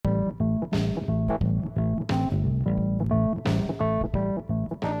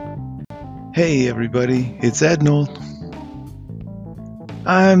Hey everybody, it's Ednold.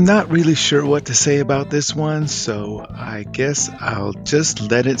 I'm not really sure what to say about this one, so I guess I'll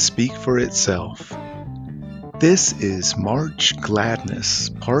just let it speak for itself. This is March Gladness,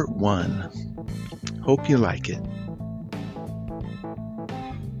 Part 1. Hope you like it.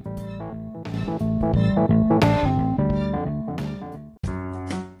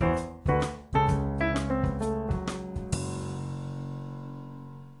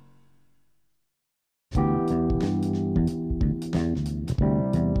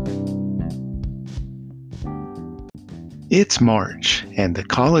 It's March, and the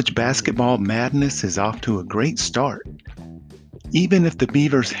college basketball madness is off to a great start. Even if the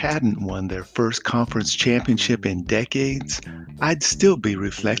Beavers hadn't won their first conference championship in decades, I'd still be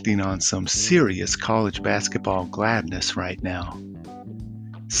reflecting on some serious college basketball gladness right now.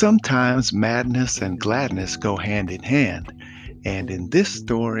 Sometimes madness and gladness go hand in hand, and in this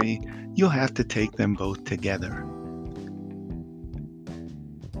story, you'll have to take them both together.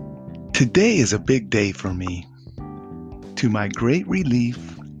 Today is a big day for me. To my great relief,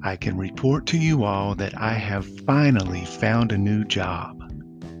 I can report to you all that I have finally found a new job.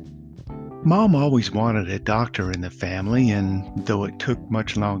 Mom always wanted a doctor in the family, and though it took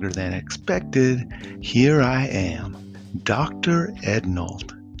much longer than expected, here I am, Dr.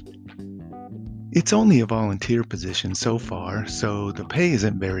 Ednold. It's only a volunteer position so far, so the pay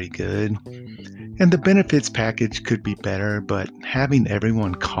isn't very good, and the benefits package could be better, but having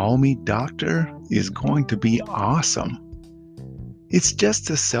everyone call me doctor is going to be awesome. It's just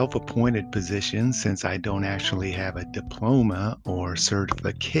a self-appointed position since I don't actually have a diploma or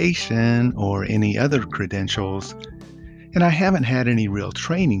certification or any other credentials, and I haven't had any real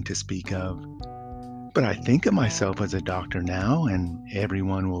training to speak of. But I think of myself as a doctor now, and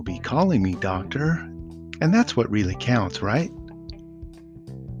everyone will be calling me doctor, and that's what really counts, right?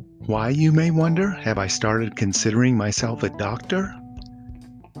 Why, you may wonder, have I started considering myself a doctor?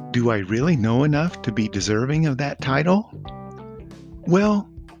 Do I really know enough to be deserving of that title? Well,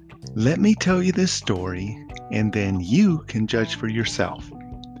 let me tell you this story, and then you can judge for yourself.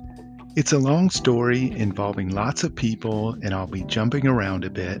 It's a long story involving lots of people, and I'll be jumping around a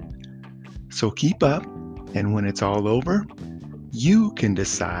bit. So keep up, and when it's all over, you can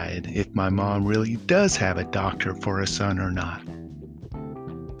decide if my mom really does have a doctor for a son or not.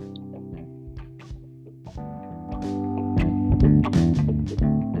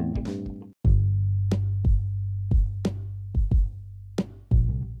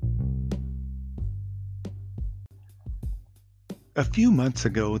 A few months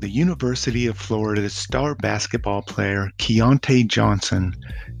ago, the University of Florida's star basketball player Keontae Johnson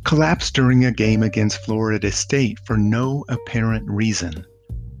collapsed during a game against Florida State for no apparent reason.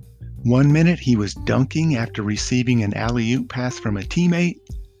 One minute he was dunking after receiving an alley-oop pass from a teammate.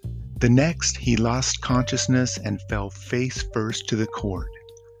 The next, he lost consciousness and fell face first to the court.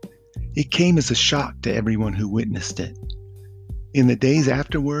 It came as a shock to everyone who witnessed it. In the days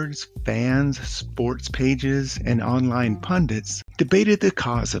afterwards, fans, sports pages, and online pundits debated the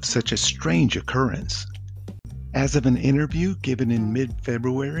cause of such a strange occurrence. As of an interview given in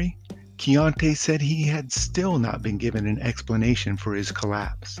mid-February, Keontae said he had still not been given an explanation for his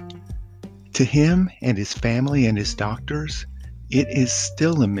collapse. To him and his family and his doctors, it is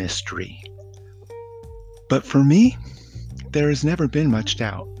still a mystery. But for me, there has never been much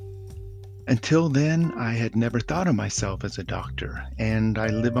doubt. Until then, I had never thought of myself as a doctor, and I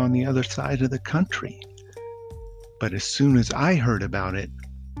live on the other side of the country. But as soon as I heard about it,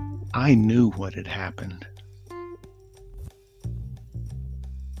 I knew what had happened.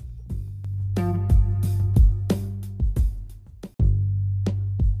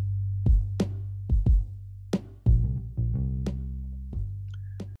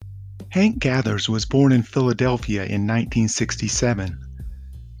 Hank Gathers was born in Philadelphia in 1967.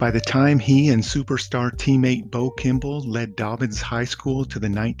 By the time he and superstar teammate Bo Kimball led Dobbins High School to the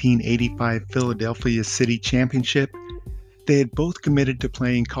 1985 Philadelphia City Championship, they had both committed to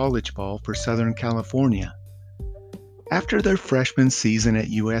playing college ball for Southern California. After their freshman season at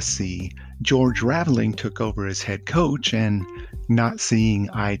USC, George Raveling took over as head coach, and not seeing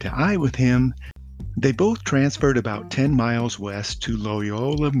eye to eye with him, they both transferred about 10 miles west to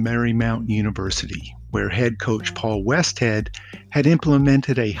Loyola Marymount University, where head coach Paul Westhead had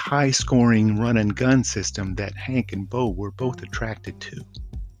implemented a high-scoring run-and-gun system that Hank and Bo were both attracted to.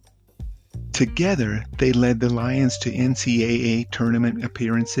 Together, they led the Lions to NCAA tournament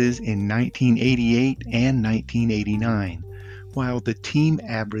appearances in 1988 and 1989, while the team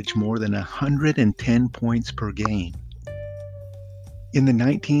averaged more than 110 points per game. In the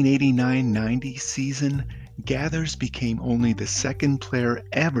 1989-90 season, Gathers became only the second player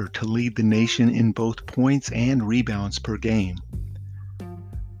ever to lead the nation in both points and rebounds per game.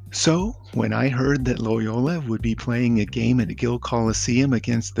 So, when I heard that Loyola would be playing a game at Gill Coliseum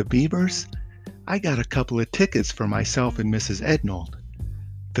against the Beavers, I got a couple of tickets for myself and Mrs. Ednold.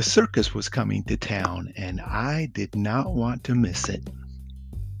 The circus was coming to town, and I did not want to miss it.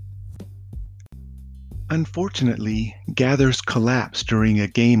 Unfortunately, Gathers collapsed during a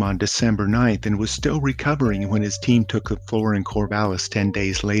game on December 9th and was still recovering when his team took the floor in Corvallis 10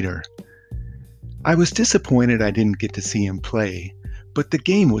 days later. I was disappointed I didn't get to see him play, but the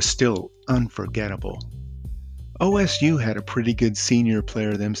game was still unforgettable. OSU had a pretty good senior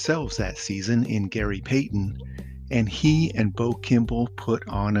player themselves that season in Gary Payton, and he and Bo Kimball put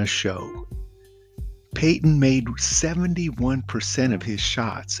on a show. Payton made 71% of his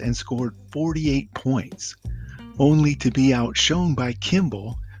shots and scored 48 points, only to be outshone by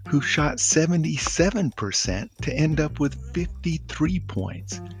Kimball, who shot 77% to end up with 53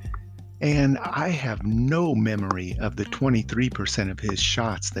 points. And I have no memory of the 23% of his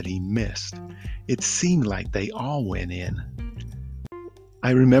shots that he missed. It seemed like they all went in.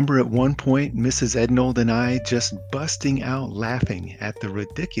 I remember at one point Mrs. Ednold and I just busting out laughing at the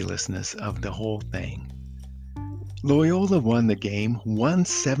ridiculousness of the whole thing. Loyola won the game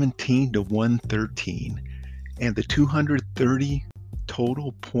 117 to 113, and the 230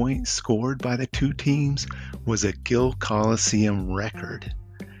 total points scored by the two teams was a Gill Coliseum record.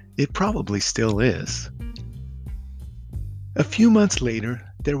 It probably still is. A few months later,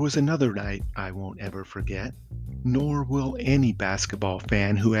 there was another night I won't ever forget, nor will any basketball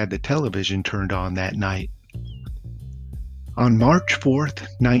fan who had the television turned on that night. On March 4th,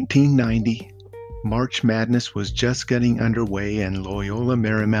 1990, March Madness was just getting underway and Loyola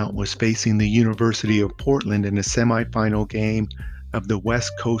Marymount was facing the University of Portland in a semifinal game of the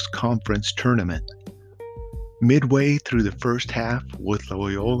West Coast Conference Tournament. Midway through the first half, with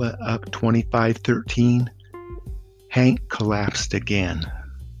Loyola up 25-13, Hank collapsed again.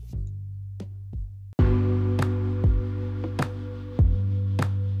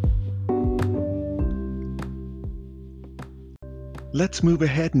 Let's move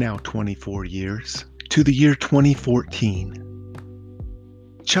ahead now 24 years, to the year 2014.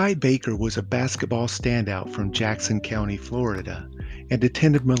 Pt.I. Baker was a basketball standout from Jackson County, Florida, and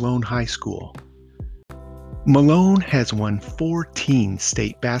attended Malone High School. Malone has won 14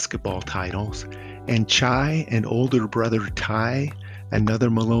 state basketball titles, and Pt.I. and older brother Ty, another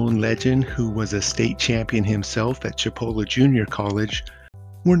Malone legend who was a state champion himself at Chipola Junior College,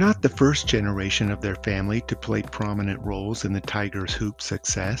 were not the first generation of their family to play prominent roles in the Tigers' hoop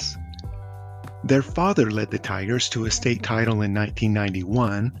success. Their father led the Tigers to a state title in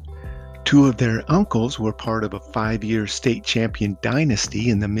 1991. Two of their uncles were part of a 5-year state champion dynasty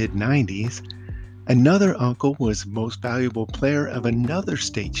in the mid-90s. Another uncle was most valuable player of another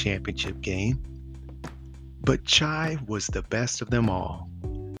state championship game. But Pt.I. was the best of them all.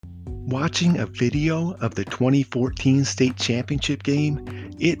 Watching a video of the 2014 state championship game,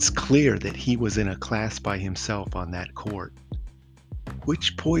 it's clear that he was in a class by himself on that court.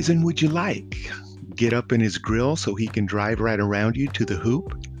 Which poison would you like? Get up in his grill so he can drive right around you to the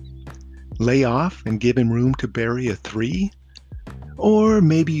hoop? Lay off and give him room to bury a three? Or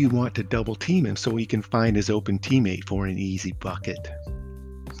maybe you want to double team him so he can find his open teammate for an easy bucket.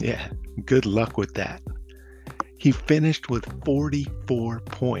 Yeah, good luck with that. He finished with 44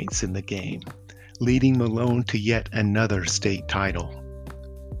 points in the game, leading Malone to yet another state title.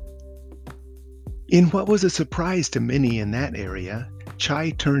 In what was a surprise to many in that area, Pt.I.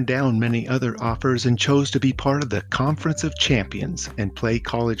 turned down many other offers and chose to be part of the Conference of Champions and play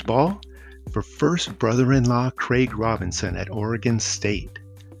college ball for first brother-in-law Craig Robinson at Oregon State.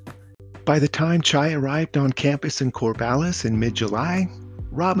 By the time Pt.I. arrived on campus in Corvallis in mid-July,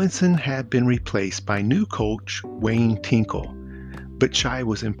 Robinson had been replaced by new coach Wayne Tinkle, but Pt.I.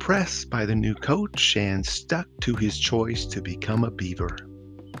 was impressed by the new coach and stuck to his choice to become a Beaver.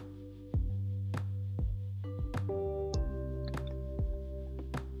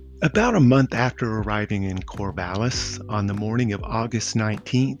 About a month after arriving in Corvallis, on the morning of August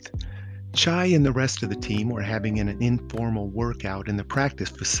 19th, Pt.I. and the rest of the team were having an informal workout in the practice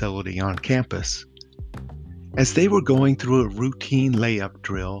facility on campus. As they were going through a routine layup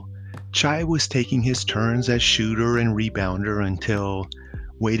drill, Pt.I. was taking his turns as shooter and rebounder until,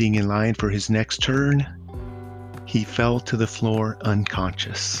 waiting in line for his next turn, he fell to the floor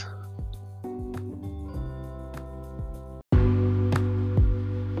unconscious.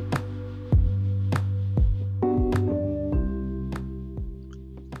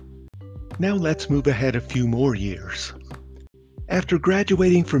 Now let's move ahead a few more years. After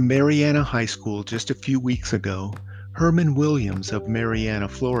graduating from Marianna High School just a few weeks ago, Herman Williams of Marianna,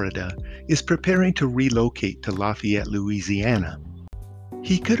 Florida, is preparing to relocate to Lafayette, Louisiana.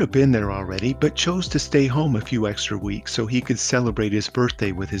 He could have been there already, but chose to stay home a few extra weeks so he could celebrate his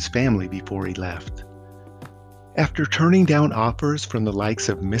birthday with his family before he left. After turning down offers from the likes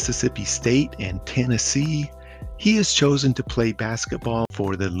of Mississippi State and Tennessee, he has chosen to play basketball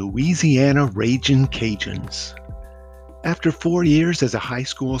for the Louisiana Ragin' Cajuns. After 4 years as a high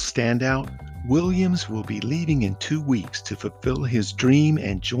school standout, Williams will be leaving in 2 weeks to fulfill his dream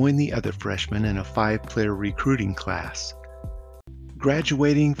and join the other freshmen in a 5-player recruiting class.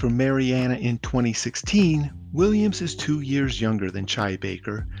 Graduating from Marianna in 2016, Williams is 2 years younger than Chi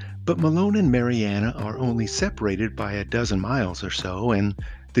Baker, but Malone and Marianna are only separated by a dozen miles or so, and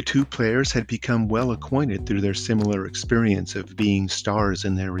the two players had become well acquainted through their similar experience of being stars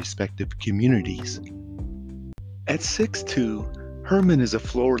in their respective communities. At 6'2", Herman is a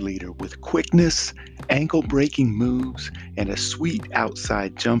floor leader with quickness, ankle-breaking moves, and a sweet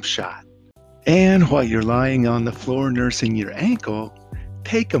outside jump shot. And while you're lying on the floor nursing your ankle,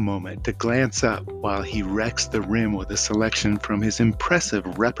 take a moment to glance up while he wrecks the rim with a selection from his impressive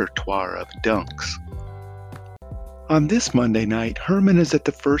repertoire of dunks. On this Monday night, Herman is at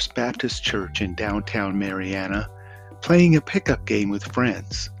the First Baptist Church in downtown Marianna, playing a pickup game with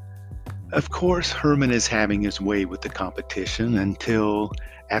friends. Of course, Herman is having his way with the competition until,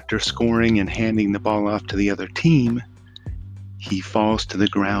 after scoring and handing the ball off to the other team, he falls to the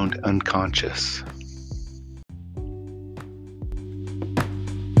ground unconscious.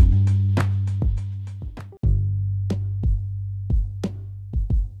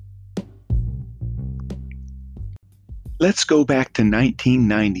 Let's go back to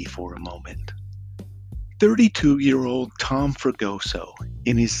 1990 for a moment. 32-year-old Tom Fragoso,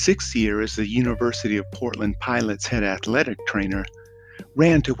 in his 6th year as the University of Portland Pilots' head athletic trainer,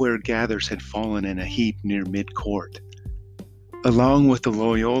 ran to where Gathers had fallen in a heap near midcourt. Along with the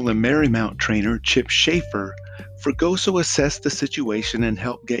Loyola Marymount trainer Chip Schaefer, Fragoso assessed the situation and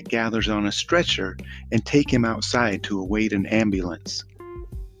helped get Gathers on a stretcher and take him outside to await an ambulance.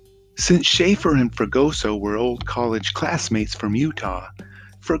 Since Schaefer and Fragoso were old college classmates from Utah,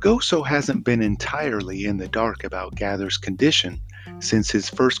 Fragoso hasn't been entirely in the dark about Gathers' condition since his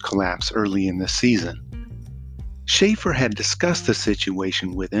first collapse early in the season. Schaefer had discussed the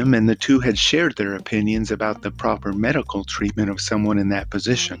situation with him, and the two had shared their opinions about the proper medical treatment of someone in that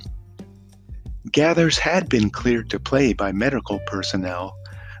position. Gathers had been cleared to play by medical personnel,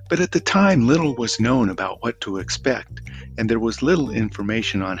 but at the time little was known about what to expect, and there was little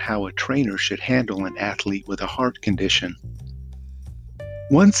information on how a trainer should handle an athlete with a heart condition.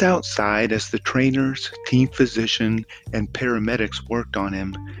 Once outside, as the trainers, team physician, and paramedics worked on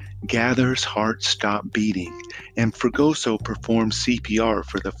him, Gathers' heart stopped beating, and Fragoso performed CPR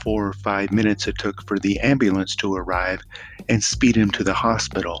for the 4 or 5 minutes it took for the ambulance to arrive and speed him to the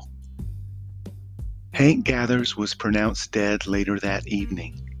hospital. Hank Gathers was pronounced dead later that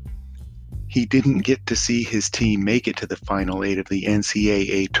evening. He didn't get to see his team make it to the Final 8 of the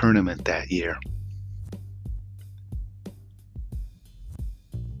NCAA tournament that year.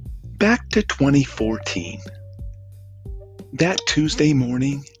 Back to 2014. That Tuesday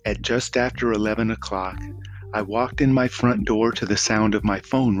morning, at just after 11 o'clock, I walked in my front door to the sound of my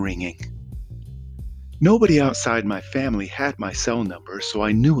phone ringing. Nobody outside my family had my cell number, so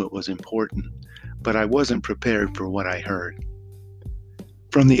I knew it was important, but I wasn't prepared for what I heard.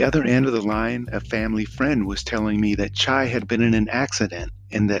 From the other end of the line, a family friend was telling me that Chi had been in an accident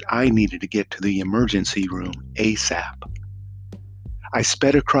and that I needed to get to the emergency room ASAP. I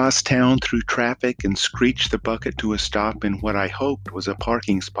sped across town through traffic and screeched the bucket to a stop in what I hoped was a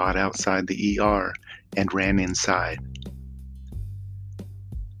parking spot outside the ER and ran inside.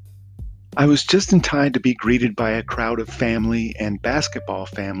 I was just in time to be greeted by a crowd of family and basketball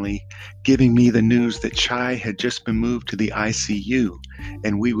family giving me the news that Chi had just been moved to the ICU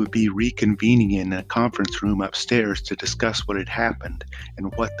and we would be reconvening in a conference room upstairs to discuss what had happened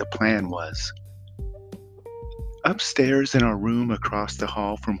and what the plan was. Upstairs in our room across the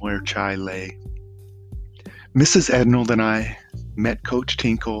hall from where Chi lay, Mrs. Ednold and I met Coach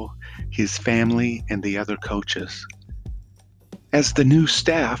Tinkle, his family, and the other coaches. As the new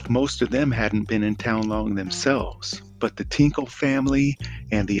staff, most of them hadn't been in town long themselves, but the Tinkle family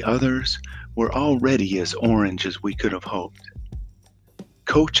and the others were already as orange as we could have hoped.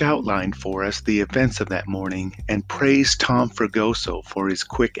 Coach outlined for us the events of that morning and praised Tom Fragoso for his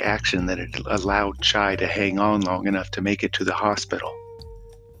quick action that had allowed Chi to hang on long enough to make it to the hospital.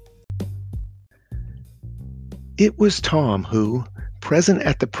 It was Tom who, present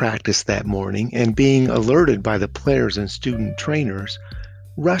at the practice that morning and being alerted by the players and student trainers,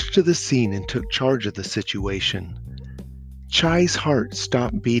 rushed to the scene and took charge of the situation. Chai's heart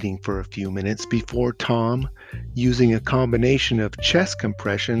stopped beating for a few minutes before Tom, using a combination of chest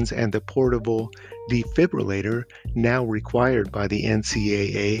compressions and the portable defibrillator now required by the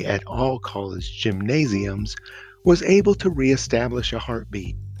NCAA at all college gymnasiums, was able to reestablish a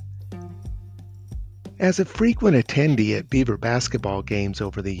heartbeat. As a frequent attendee at Beaver basketball games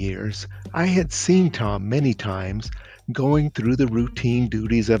over the years, I had seen Tom many times going through the routine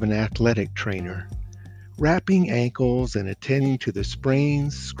duties of an athletic trainer, wrapping ankles and attending to the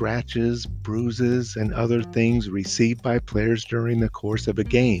sprains, scratches, bruises, and other things received by players during the course of a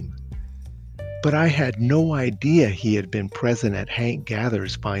game. But I had no idea he had been present at Hank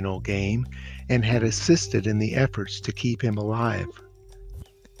Gather's final game and had assisted in the efforts to keep him alive.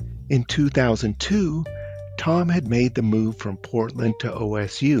 In 2002, Tom had made the move from Portland to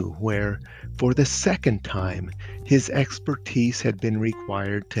OSU, where, for the second time, his expertise had been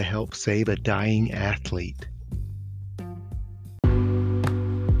required to help save a dying athlete.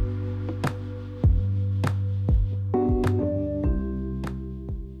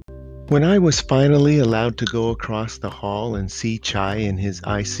 When I was finally allowed to go across the hall and see Chai in his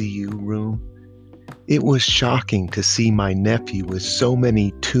ICU room, it was shocking to see my nephew with so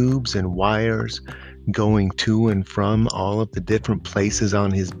many tubes and wires going to and from all of the different places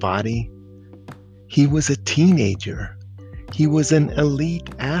on his body. He was a teenager. He was an elite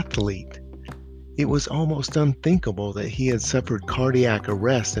athlete. It was almost unthinkable that he had suffered cardiac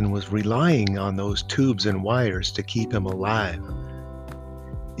arrest and was relying on those tubes and wires to keep him alive.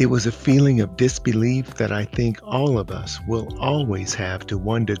 It was a feeling of disbelief that I think all of us will always have to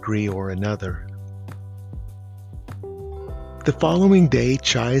one degree or another. The following day,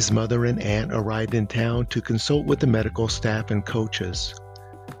 Chai's mother and aunt arrived in town to consult with the medical staff and coaches.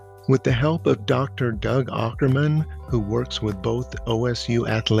 With the help of Dr. Doug Ackerman, who works with both OSU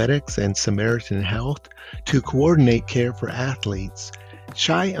Athletics and Samaritan Health to coordinate care for athletes,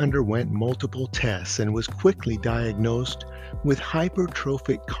 Chai underwent multiple tests and was quickly diagnosed with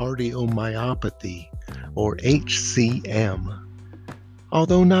hypertrophic cardiomyopathy, or HCM.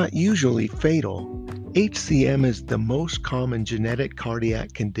 Although not usually fatal, HCM is the most common genetic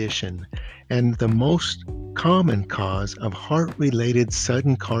cardiac condition and the most common cause of heart-related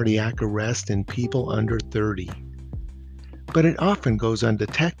sudden cardiac arrest in people under 30. But it often goes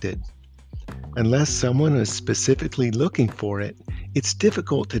undetected. Unless someone is specifically looking for it, it's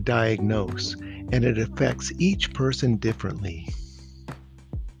difficult to diagnose, and it affects each person differently.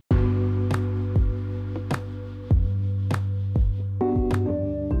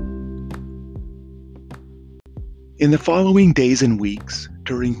 In the following days and weeks,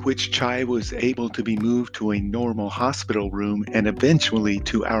 during which Chai was able to be moved to a normal hospital room and eventually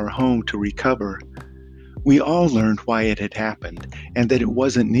to our home to recover, we all learned why it had happened and that it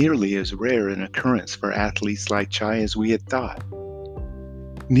wasn't nearly as rare an occurrence for athletes like Chai as we had thought.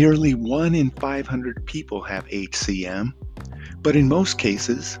 Nearly 1 in 500 people have HCM, but in most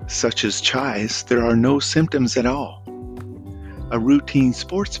cases, such as Chai's, there are no symptoms at all. A routine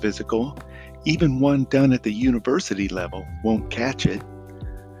sports physical, even one done at the university level, won't catch it.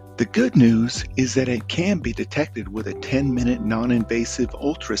 The good news is that it can be detected with a 10-minute non-invasive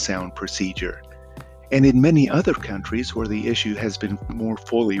ultrasound procedure. And in many other countries where the issue has been more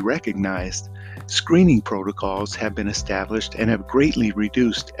fully recognized, screening protocols have been established and have greatly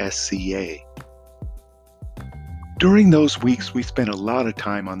reduced SCA. During those weeks, we spent a lot of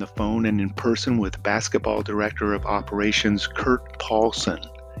time on the phone and in person with Basketball Director of Operations Kurt Paulson.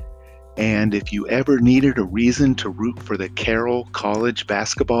 And if you ever needed a reason to root for the Carroll College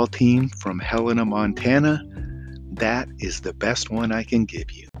basketball team from Helena, Montana, that is the best one I can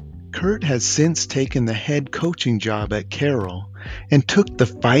give you. Kurt has since taken the head coaching job at Carroll and took the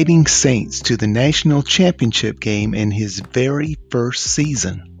Fighting Saints to the national championship game in his very first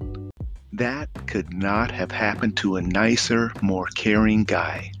season. That could not have happened to a nicer, more caring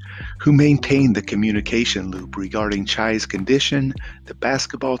guy who maintained the communication loop regarding Chai's condition, the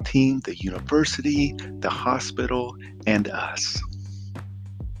basketball team, the university, the hospital, and us.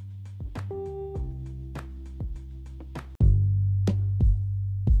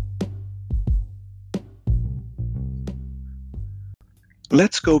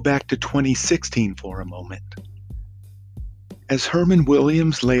 Let's go back to 2016 for a moment. As Herman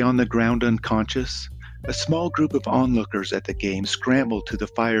Williams lay on the ground unconscious, a small group of onlookers at the game scrambled to the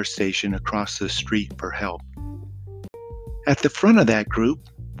fire station across the street for help. At the front of that group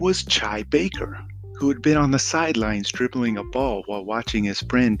was Chai Baker, who had been on the sidelines dribbling a ball while watching his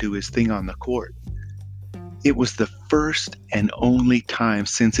friend do his thing on the court. It was the first and only time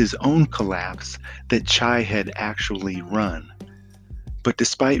since his own collapse that Chai had actually run. But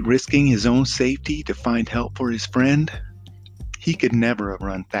despite risking his own safety to find help for his friend, he could never have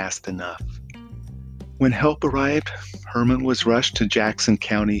run fast enough. When help arrived, Herman was rushed to Jackson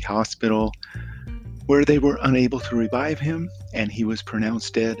County Hospital, where they were unable to revive him, and he was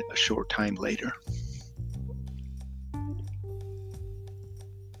pronounced dead a short time later.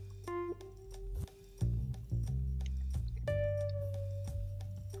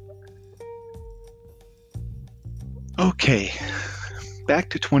 Okay, back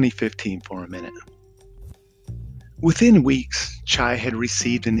to 2015 for a minute. Within weeks, Chai had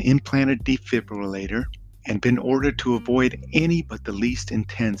received an implanted defibrillator and been ordered to avoid any but the least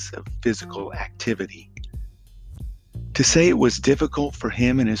intense of physical activity. To say it was difficult for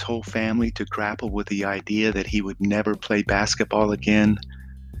him and his whole family to grapple with the idea that he would never play basketball again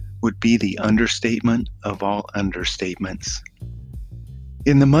would be the understatement of all understatements.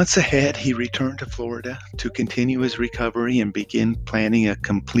 In the months ahead, he returned to Florida to continue his recovery and begin planning a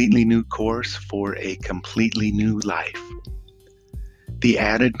completely new course for a completely new life. The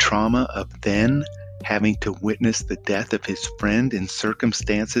added trauma of then having to witness the death of his friend in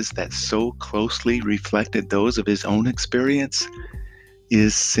circumstances that so closely reflected those of his own experience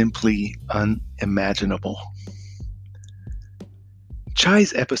is simply unimaginable.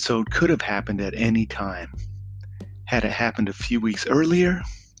 Chai's episode could have happened at any time. Had it happened a few weeks earlier,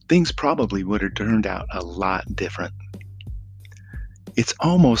 things probably would have turned out a lot different. It's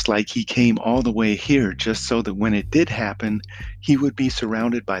almost like he came all the way here just so that when it did happen, he would be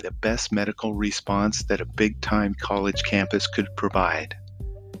surrounded by the best medical response that a big-time college campus could provide.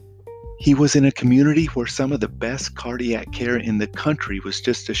 He was in a community where some of the best cardiac care in the country was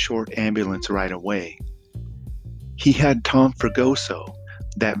just a short ambulance ride away. He had Tom Fragoso,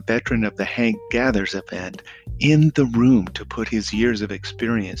 that veteran of the Hank Gathers event, in the room to put his years of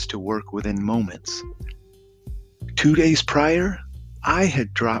experience to work within moments. 2 days prior, I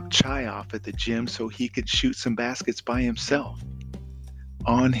had dropped Chai off at the gym so he could shoot some baskets by himself.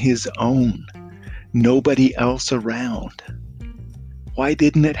 On his own. Nobody else around. Why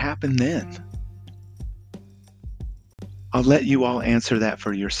didn't it happen then? I'll let you all answer that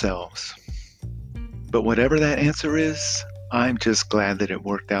for yourselves. But whatever that answer is, I'm just glad that it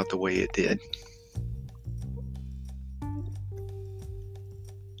worked out the way it did.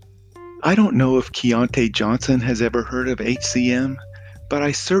 I don't know if Keontae Johnson has ever heard of HCM, but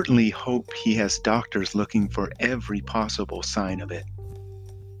I certainly hope he has doctors looking for every possible sign of it.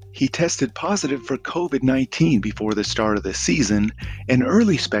 He tested positive for COVID-19 before the start of the season, and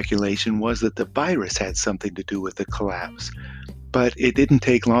early speculation was that the virus had something to do with the collapse, but it didn't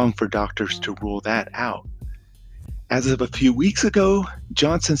take long for doctors to rule that out. As of a few weeks ago,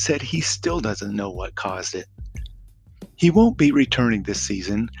 Johnson said he still doesn't know what caused it. He won't be returning this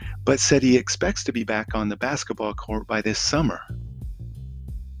season, but said he expects to be back on the basketball court by this summer.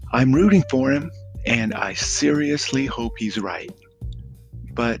 I'm rooting for him, and I seriously hope he's right.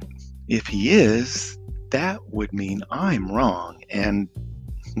 But if he is, that would mean I'm wrong, and,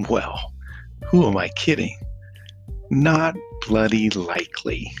 well, who am I kidding? Not bloody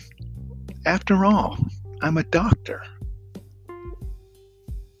likely. After all, I'm a doctor.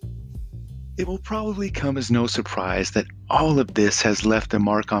 It will probably come as no surprise that all of this has left a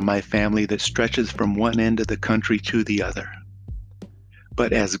mark on my family that stretches from one end of the country to the other.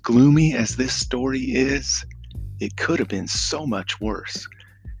 But as gloomy as this story is, it could have been so much worse.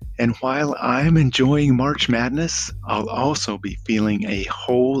 And while I'm enjoying March Madness, I'll also be feeling a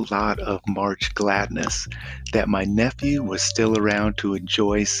whole lot of March gladness that my nephew was still around to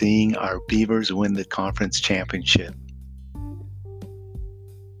enjoy seeing our Beavers win the conference championship.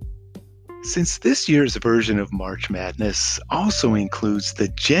 Since this year's version of March Madness also includes the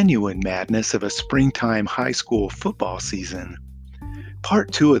genuine madness of a springtime high school football season,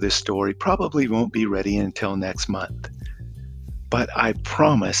 part 2 of this story probably won't be ready until next month. But I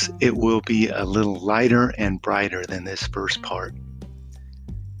promise it will be a little lighter and brighter than this first part.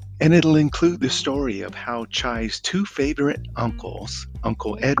 And it'll include the story of how Chai's 2 favorite uncles,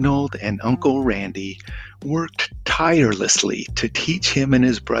 Uncle Ednold and Uncle Randy, worked tirelessly to teach him and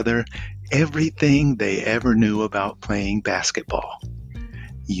his brother everything they ever knew about playing basketball.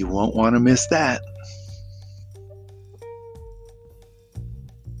 You won't want to miss that.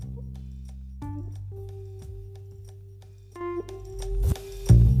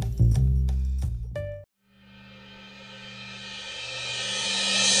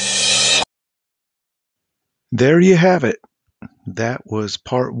 There you have it. That was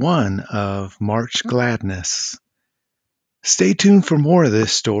part 1 of March Gladness. Stay tuned for more of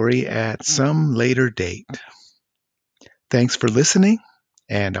this story at some later date. Thanks for listening,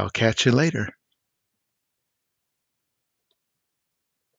 and I'll catch you later.